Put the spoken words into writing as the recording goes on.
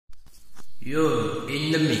You're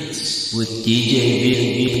in the mix with DJ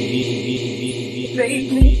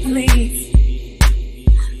Baby,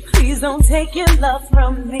 please don't take your love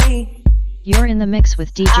from me. You're in the mix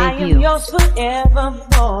with DJ I Beu. am yours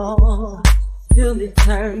forevermore, till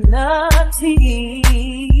eternity.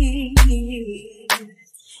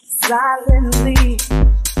 Silently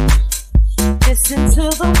listen to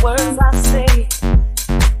the words I say.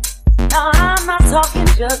 Now I'm not talking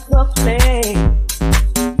just for play.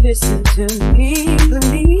 Listen to me,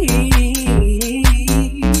 please.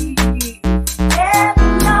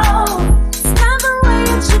 Heaven knows it's not the way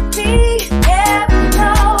it should be. Heaven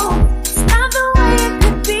knows it's not the way it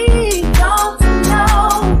could be. Don't you know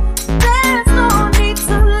there's no need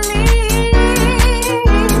to leave?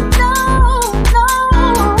 No, no.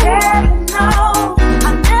 Heaven knows I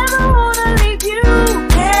never wanna leave you.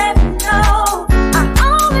 Heaven knows I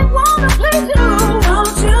only wanna please you.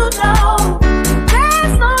 Don't you know?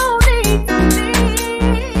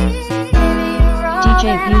 DJ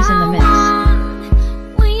Beu's in the mix.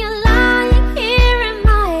 When you're lying here in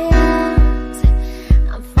my arms,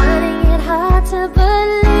 I'm finding it hard to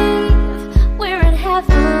believe we're in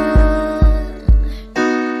heaven.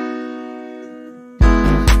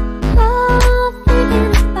 Oh,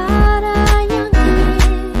 thinking about our young years.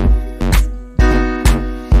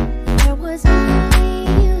 There was only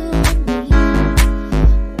you and me.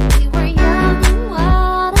 We were young and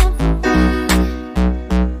wild and free.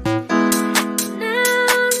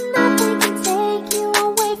 Nothing can take you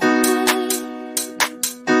away from me.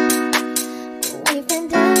 We've been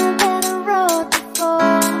down that road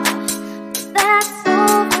before, but that's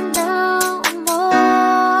over now and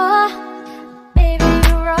more. Baby,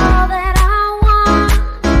 you're all that I want.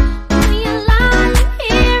 When you're lying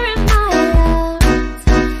here in my arms,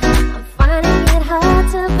 I'm finding it hard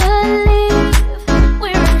to believe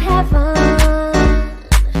we're in heaven.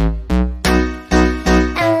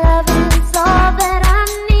 And loving's all that I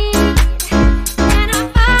need, and I'm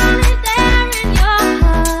finally there in your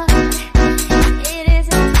heart. It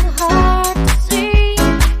isn't too hard to see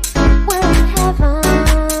we're in heaven.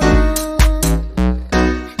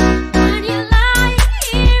 When you're lying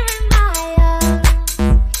here in my arms,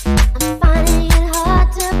 I'm finding it hard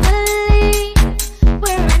to believe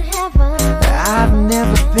we're in heaven. I've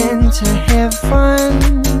never been to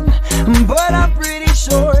heaven, but I'm pretty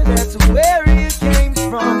sure that's where it came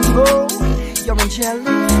from. Oh, your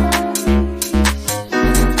angelic face,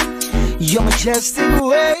 your majestic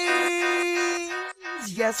ways.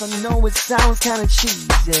 Yes, I know it sounds kinda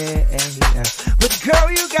cheesy, but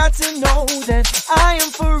girl, you got to know that I am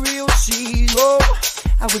for real. See, oh,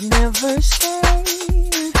 I would never say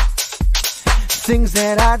things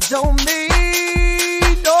that I don't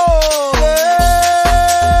mean. Oh,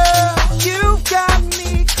 girl, you got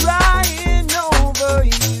me crying over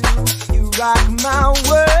you. You rock my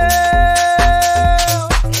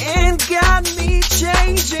world and got me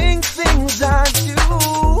changing things I do.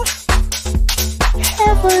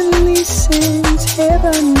 Heavenly sins,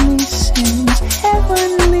 heavenly sins,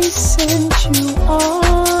 heavenly sent you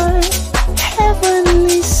are.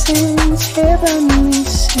 Heavenly sins, heavenly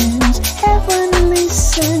sins, heavenly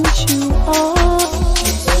sent you are.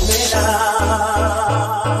 Yeah.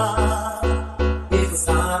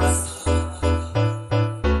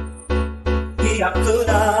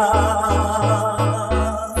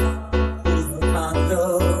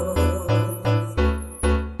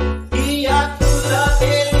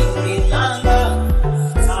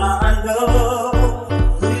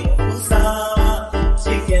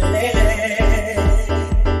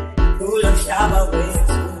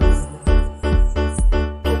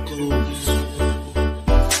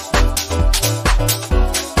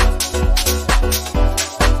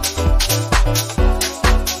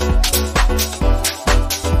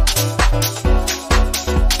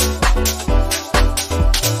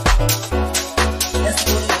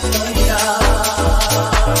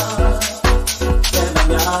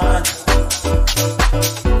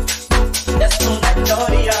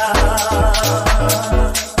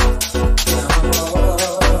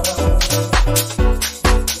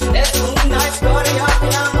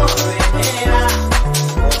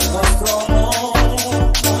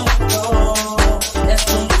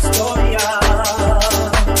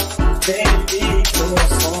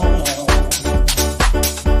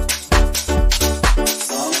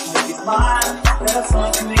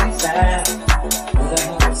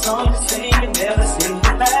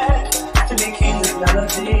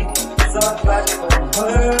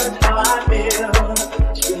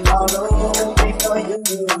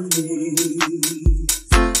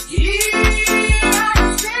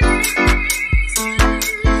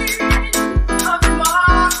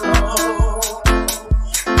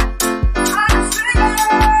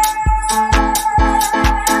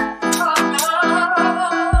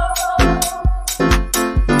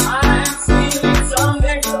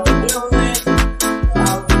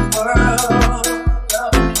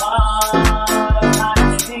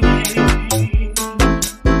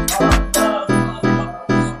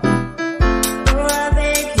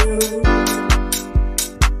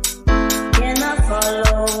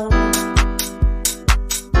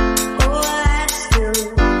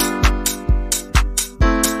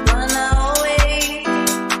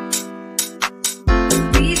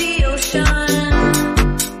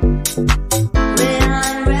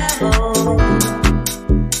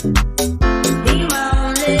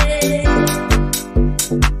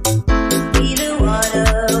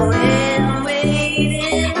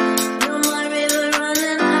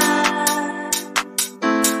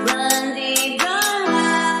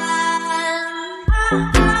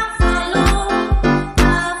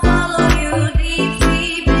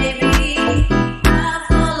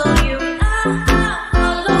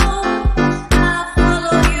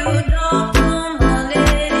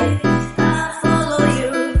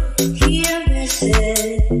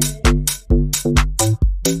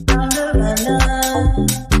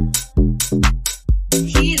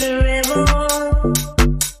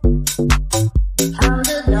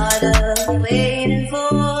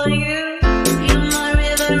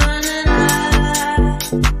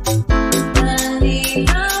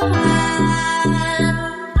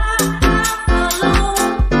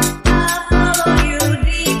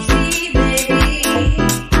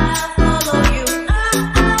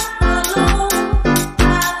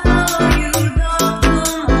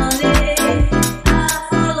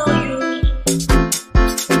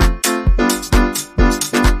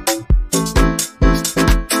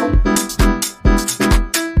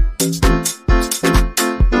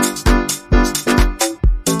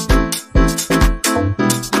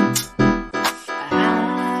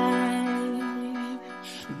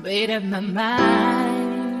 up my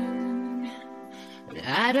mind.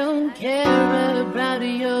 I don't care about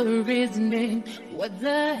your reasoning. What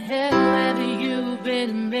the hell have you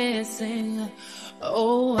been missing?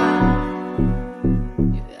 Oh,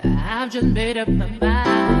 I've just made up my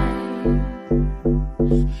mind.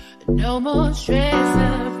 No more stress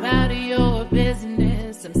about your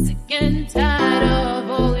business. I'm sick and tired of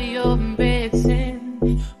all your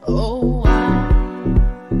bitching. Oh, I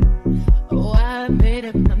made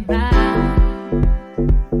up my mind.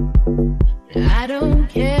 I don't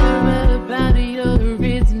care about your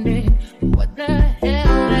reasoning. What the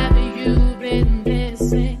hell have you been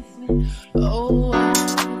missing? Oh, I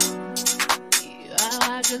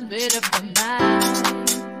just made up my mind.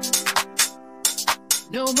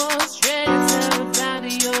 No more stress about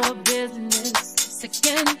your business. Sick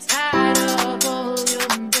and tired of all your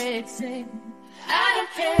bitching. I don't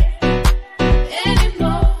care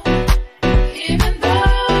anymore. Even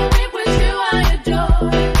though it was you I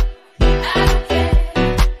adore. I don't care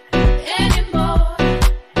anymore.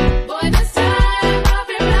 Boy, this time I'll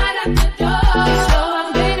be right at the door. So I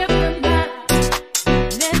made up my mind.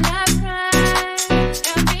 Then I cried.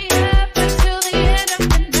 Got me up until the end of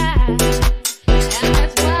the night. And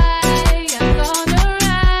that's why I'm gonna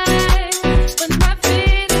ride with my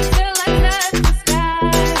feet until I touch the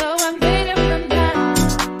sky. So I made up my mind.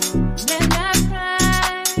 Then I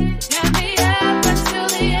cried. Got me up until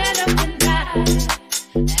the end of the night.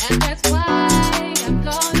 And that's why I'm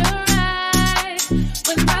gonna ride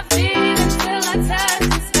with my feet until I touch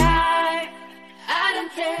the sky. I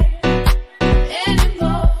don't care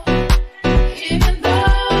anymore. Even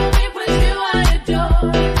though it was you I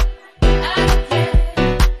adore. I don't care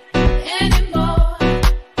anymore.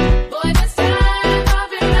 Boy, this time I'll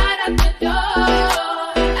be right at the door.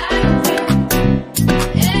 I don't care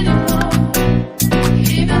anymore.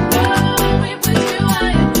 Even though it was you I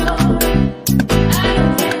adore. I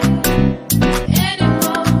don't care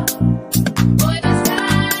anymore. Boy, this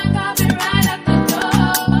time I'll be right at the door.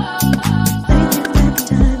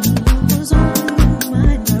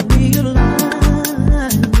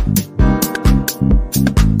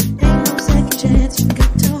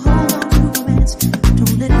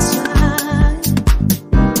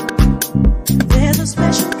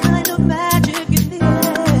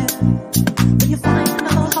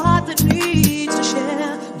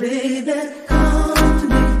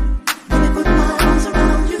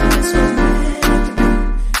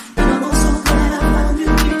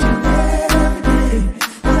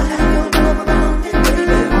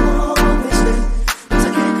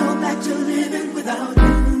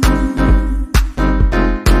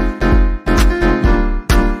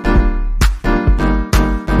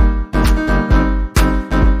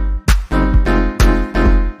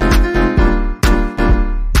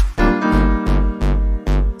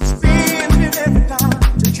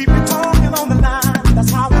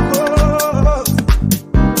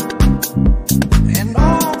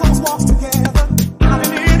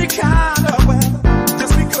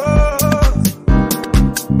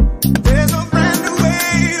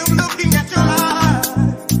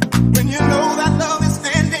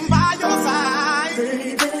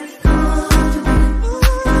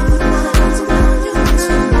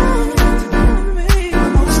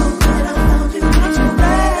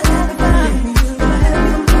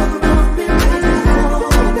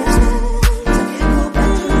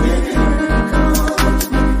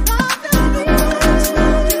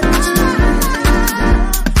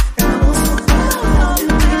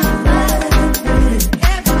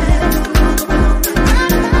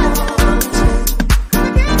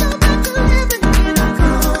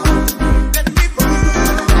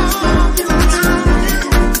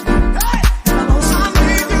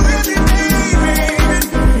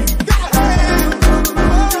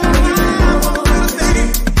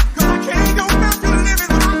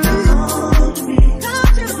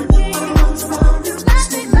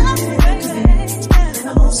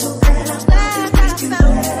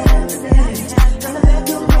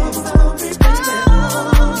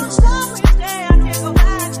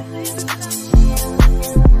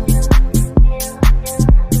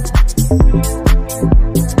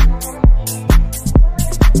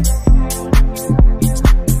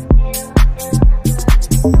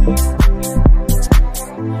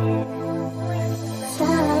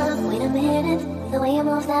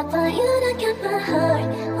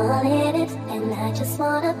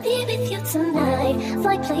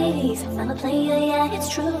 Please, I'm a player, yeah, it's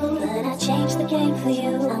true. But I changed the game for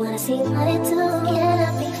you. I wanna see what it do. Can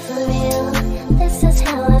I be for real? This is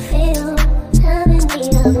how I feel. I'm in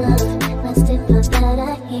need of love. Let's dip a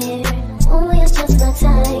better here. Oh, you're just my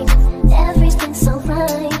type. Everything's so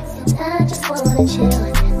right.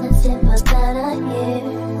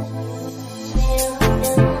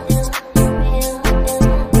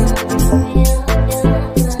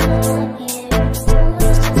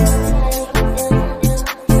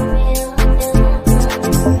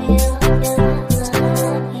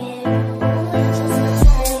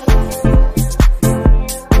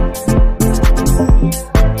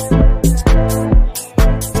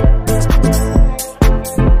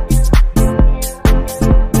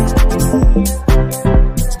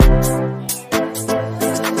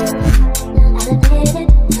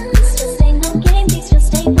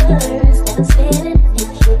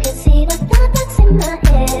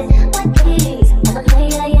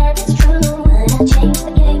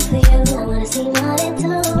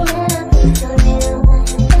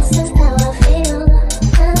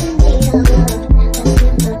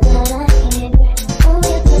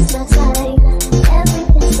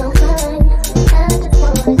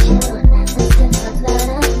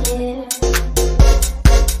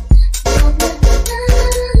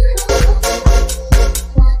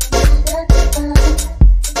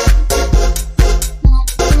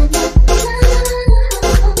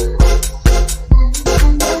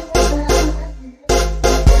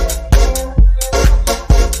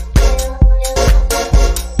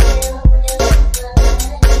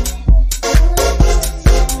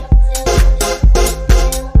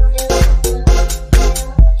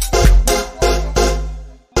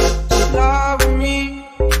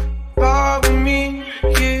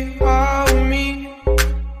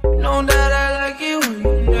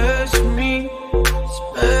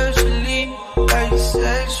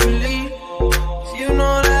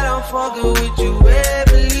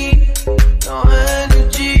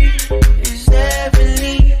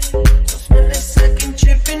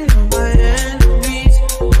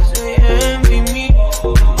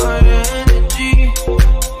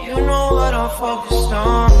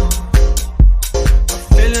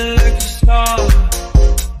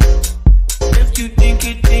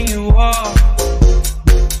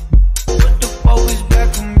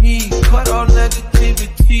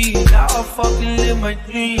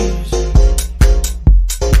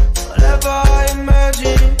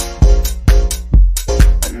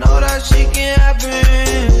 shit can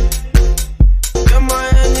happen. Got my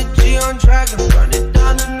energy on track and run it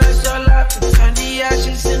down the night all life and turn the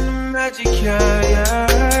ashes into magic,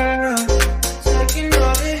 yeah. Taking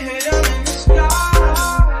all the hate up in the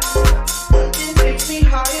sky. It takes me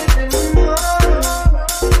higher than the moon.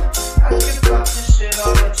 Ask about this shit,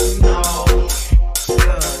 I'll let you know.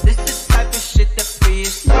 Yeah, this the type of shit that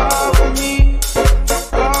frees love with me.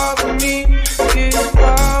 Love with me, yeah,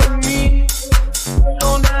 love with me.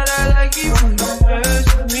 Know that I like it when you first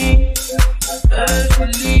with me.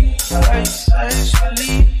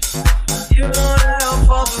 Especially, you know that I'm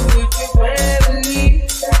fucking with you heavily.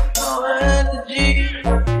 No energy,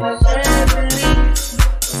 that's heavily.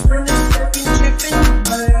 When the second tripping,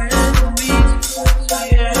 my enemies. So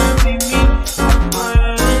yeah, envy me, my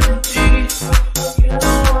energy. You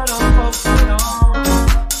know what I'm fucking on.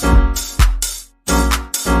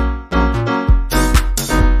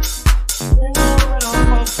 You know what I'm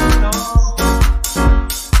fucking on.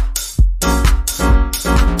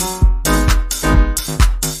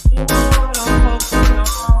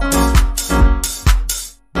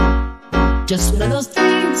 Just one of those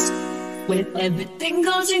things where everything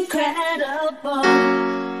goes incredible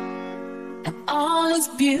and all is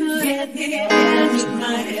beauty. Can't get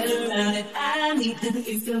my head around it. I need to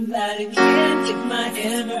think about it. Can't get my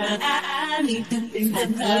head around it. I need to think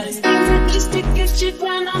about it. Things that used to get you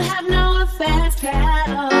down don't have no effect at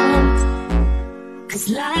all. 'Cause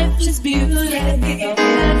life is beauty. Can't get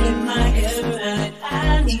my head around it.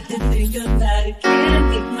 I need to think about it.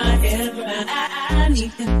 Can't get my head around it. I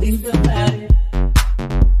need to think about it.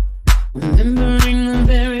 Remembering the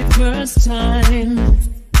very first time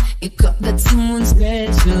you caught that someone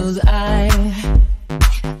special's eye.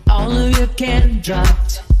 All of your candle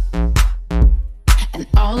dropped and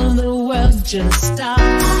all of the world just stopped.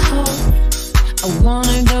 I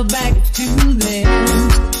wanna go back to then.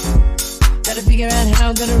 Gotta figure out how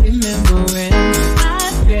I'm gonna remember it.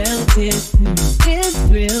 I felt it, it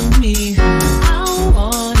thrilled me. I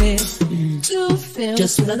want it to feel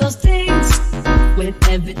just one of those things with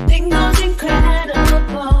everything goes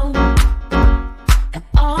incredible and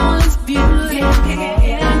all is beauty.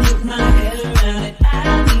 Can't get my head around it. I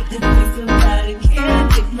need to think about it. Can't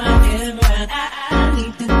get my head around it. I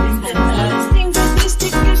need to think about it. Things that used to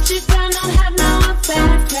get you down don't have no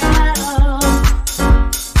effect at all.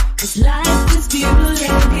 'Cause life is beauty.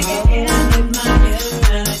 Can't get my head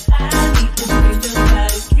around it. I need to think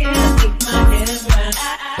about it. Can't get my head around it.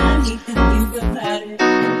 I need to think about it.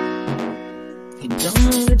 You don't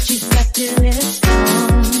know what you got till it's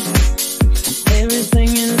gone.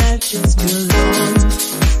 Everything in life just goes on.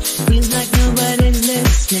 Feels like nobody's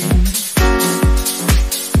listening.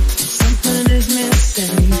 Something is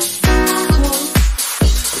missing. I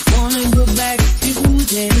wanna go back to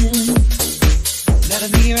then. Gotta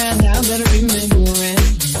figure out how, better remember it.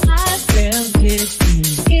 I felt it,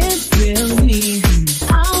 it thrilled me.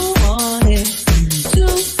 I want it to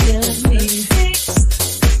fill me.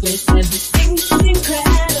 With everything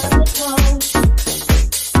incredible.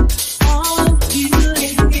 All of beauty.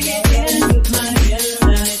 Can't get my head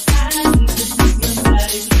around it. I need to think about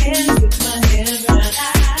it. Can't get my head around it.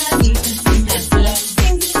 I need to think about it.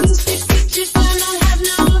 Things that used to get you down don't have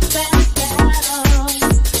no effect at all.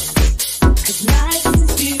 'Cause life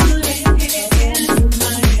is beauty. Can't get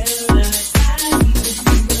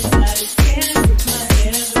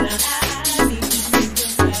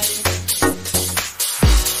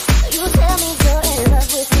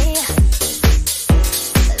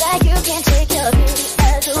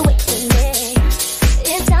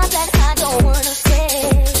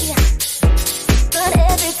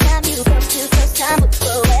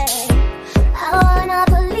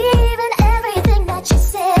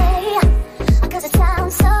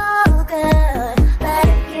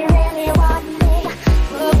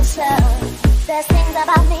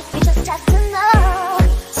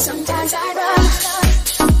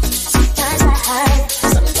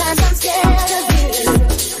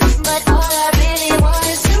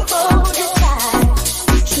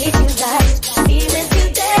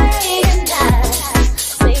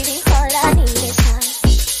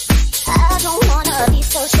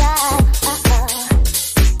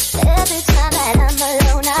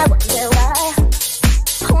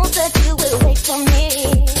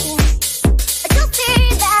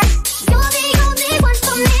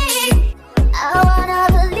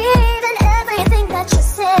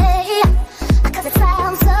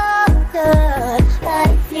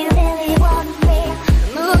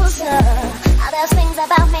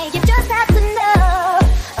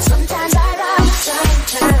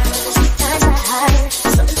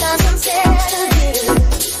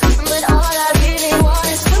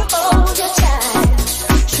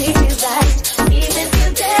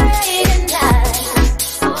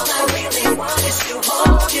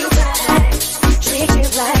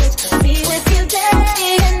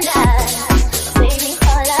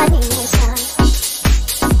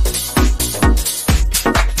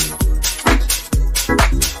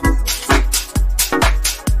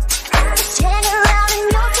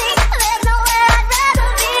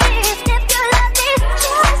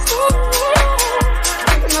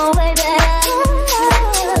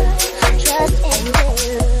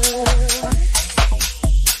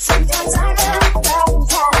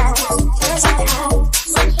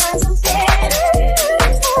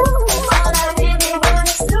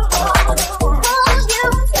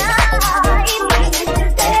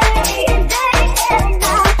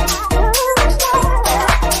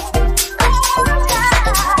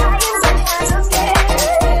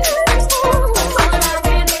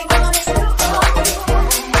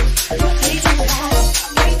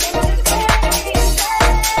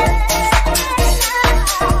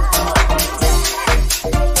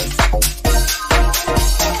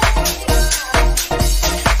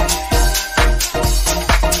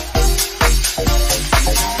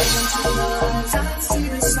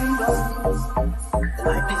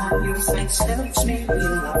dance helps me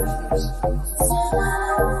realize.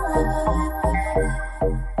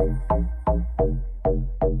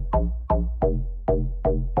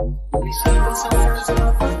 We see what's up as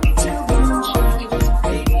our fun till the moonshine.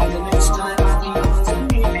 Maybe the next time I'll be yours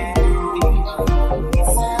and you.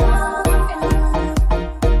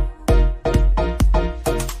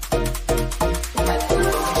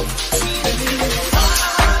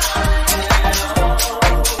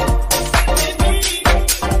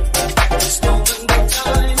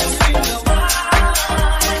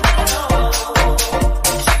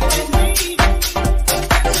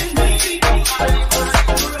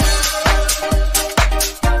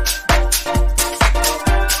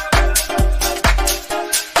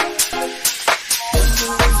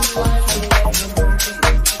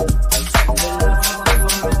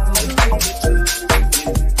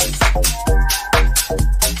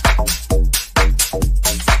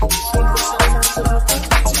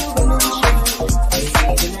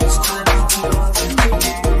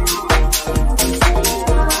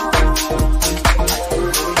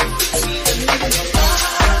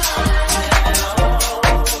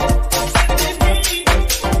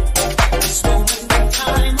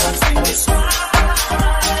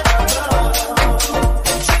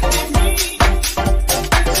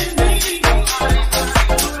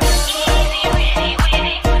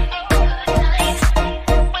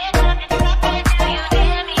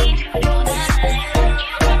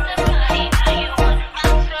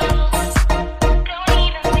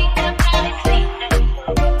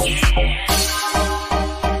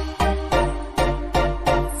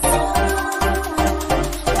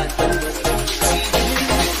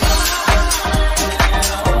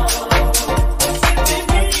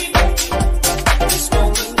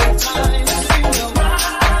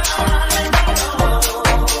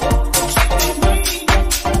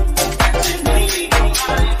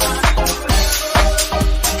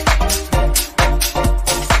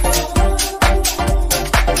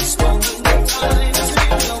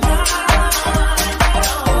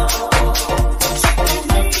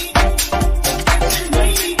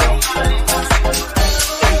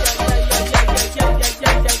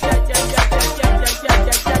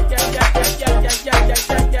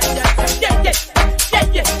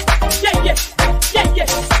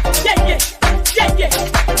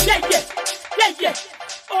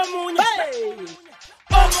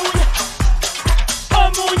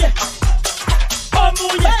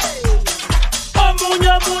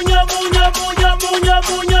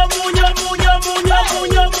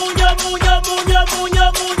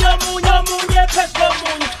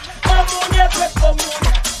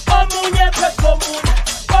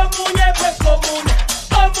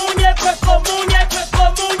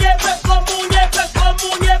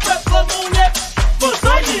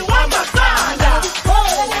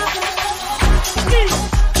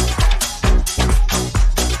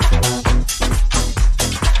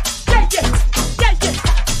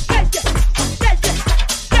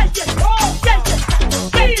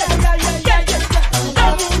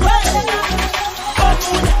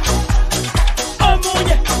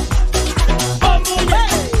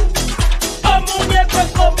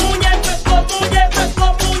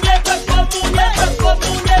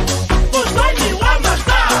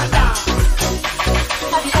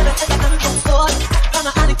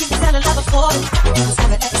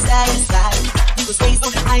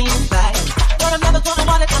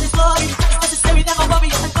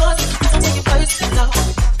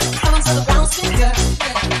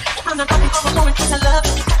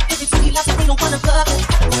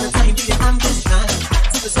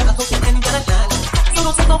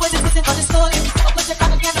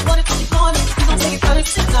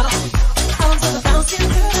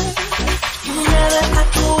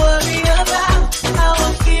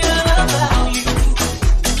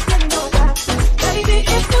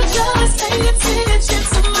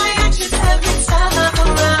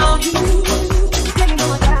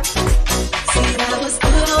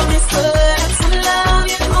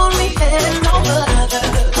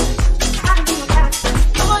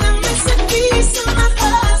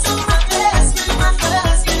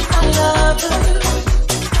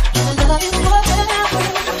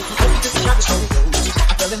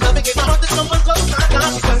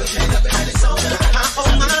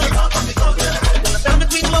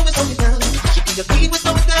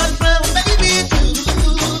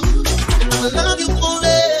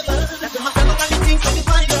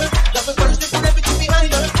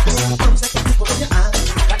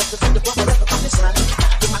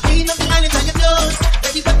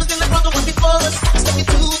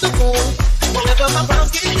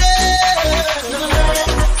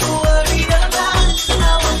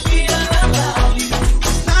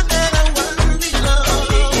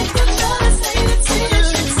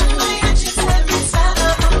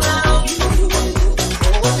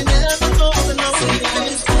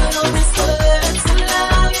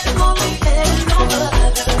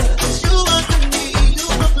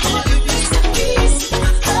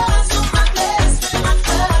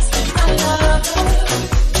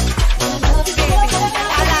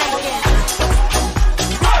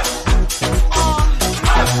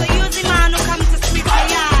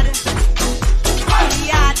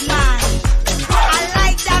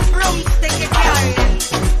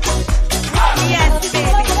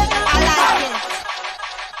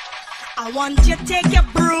 I want you to take your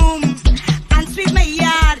broom and sweep my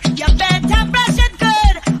yard. You better brush it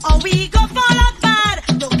good, or we go fall out bad.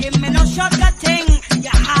 Don't give me no shortcut thing. You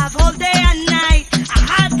have all day and night. I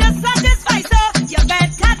had to satisfy, so you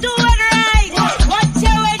better do it right. What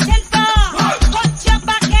you waiting for? Put your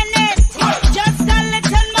back in it. Just a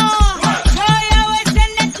little more. Throw your waist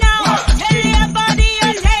in it now. Tell your body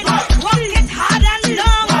you're dead. Walk it hard and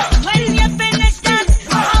long. When you finish that,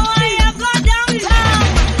 I want you go downtown.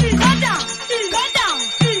 Go down, go down,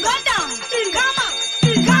 go down. Come up,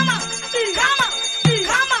 come up, come up,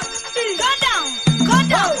 come up.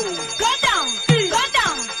 Go down, go down, go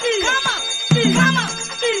down, go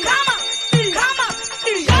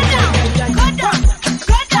down. Come up, come up, come up, come up. Go down, go down, go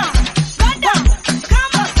down, go down. Come up,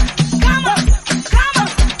 come up, come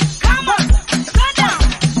up, come up. Go down,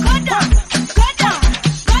 go down, go down,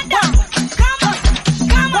 go down. Come up,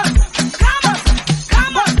 come up, come up,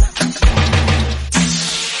 come up.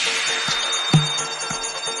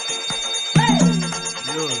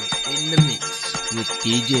 You're in the mix with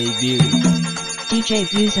DJ Beu. DJ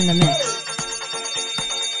Beu's in the mix.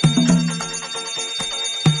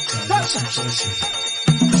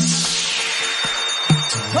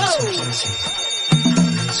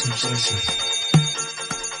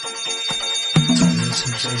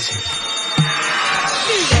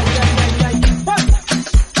 Whoa.